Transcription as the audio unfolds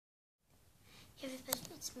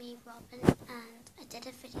it's me, Robin, and I did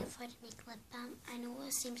a video of how to make lip balm. I know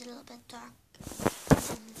it seems a little bit dark.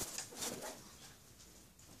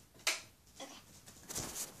 Okay.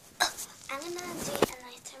 I'm going to do a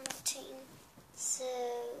nighttime routine, so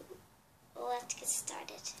let's get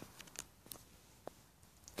started.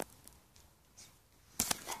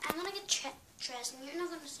 But I'm going to get dressed, and you're not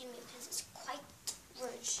going to see me because it's quite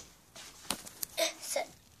rude. So, I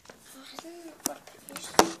don't know what to put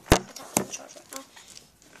in the charger now.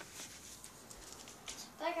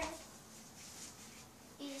 Bye guys.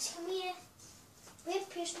 You just come here. We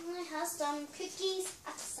personally have some cookies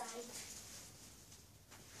at the side.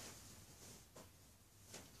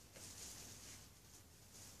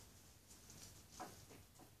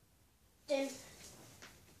 Dun,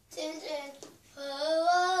 dun, dun. Oh,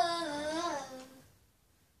 oh, oh.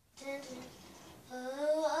 Dun, dun. Oh,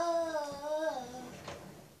 oh, oh.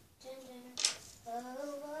 Dun, dun. Oh,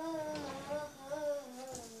 oh, oh.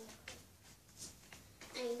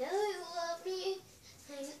 I know you love me.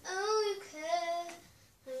 I know you care.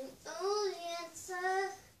 I know the answer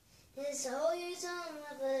is always on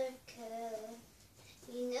my care.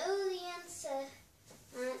 You know the answer,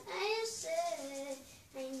 and I say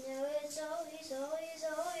I know it's always, always,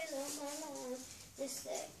 always on my mind. This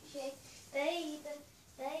shake, baby,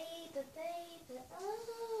 baby, baby, oh,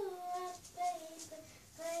 baby,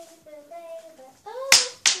 baby, baby, oh,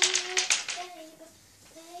 baby,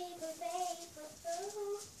 baby, baby,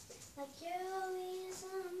 oh, like you're always on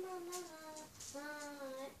my mind.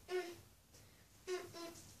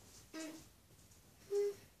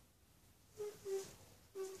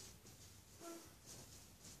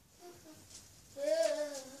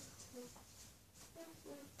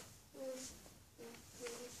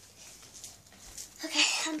 Okay,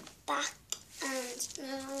 I'm back, and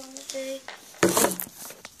now what I'm going to do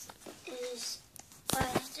is what I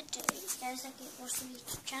have to do. You guys like it watch some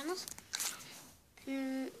YouTube channels.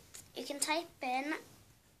 You can type in,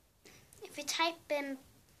 if you type in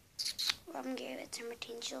Robin Gary with some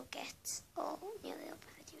routines, you'll get all nearly all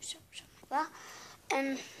my videos or something like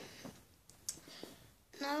that.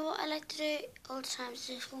 Now what I like to do all the time is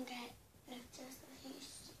just go and get my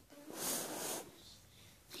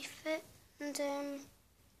foot, and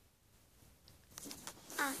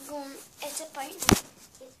I'm going, it's about 8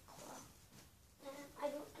 o'clock.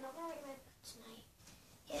 I'm not going to write my book tonight.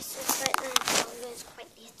 Yes, it's about 9 o'clock, it's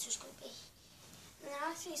quite late, so it's going to be. Now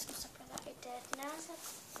I see some supper that I did. Now it's like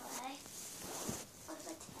play. What was I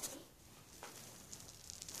telling you?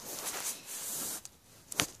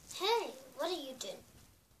 Hey, what are you doing?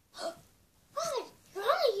 Robin, you're on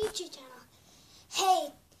a YouTube channel.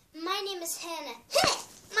 Hey, my name is Hannah. Hannah,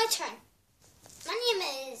 my turn. My name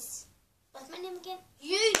is... What's my name again?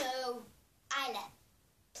 You know, Isla.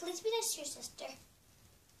 Please be nice to your sister.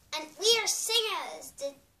 And we are singers.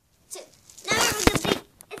 Now we're going to be...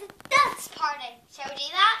 It's a dance party. Shall we do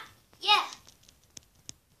that? Yeah.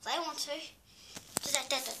 If I want to.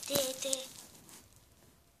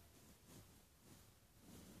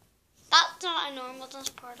 That's not a normal dance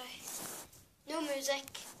party. No music.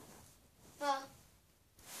 Well,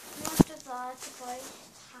 after that, it's about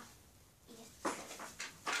 8:30.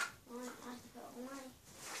 Well, I have to put all my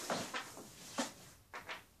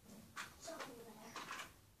stuff over there.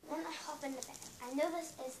 Then I hop in the bed. I know this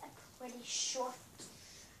is a pretty short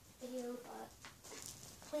video, but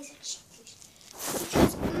please excuse me.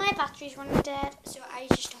 Because my battery's running dead, so I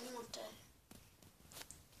just don't want to.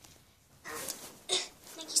 And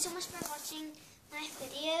thank you so much for watching my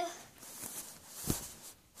video.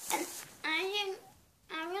 And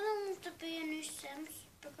I really want to be a new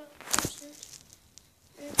Supergirl person.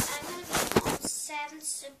 And I'm going to be on 7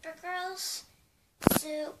 Supergirls.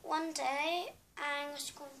 So one day I'm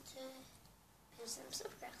just going to be some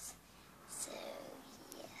Supergirls. So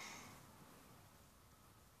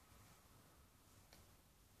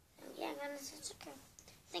yeah, I'm going to subscribe.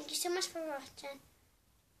 Thank you so much for watching.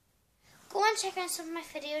 Go and check out some of my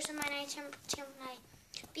videos on my nighttime routine with my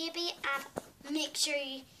baby, and make sure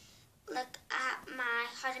you look at my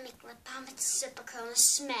how to make lip balm. It's super cool and it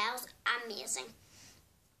smells amazing.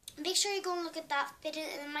 Make sure you go and look at that video,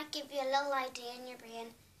 and it might give you a little idea in your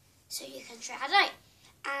brain so you can try it out.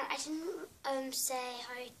 And I didn't say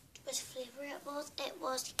which flavour it was. It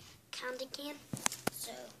was candy cane.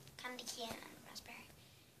 So candy cane and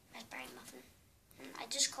raspberry muffin. And I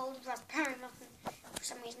just called it raspberry muffin for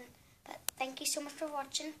some reason. But thank you so much for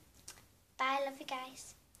watching. Bye, love you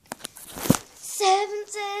guys. 7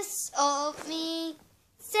 says of me,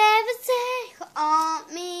 7 say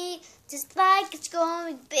on me, just like it's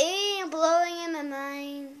going to be blowing in my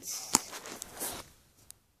mind.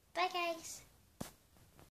 Bye guys.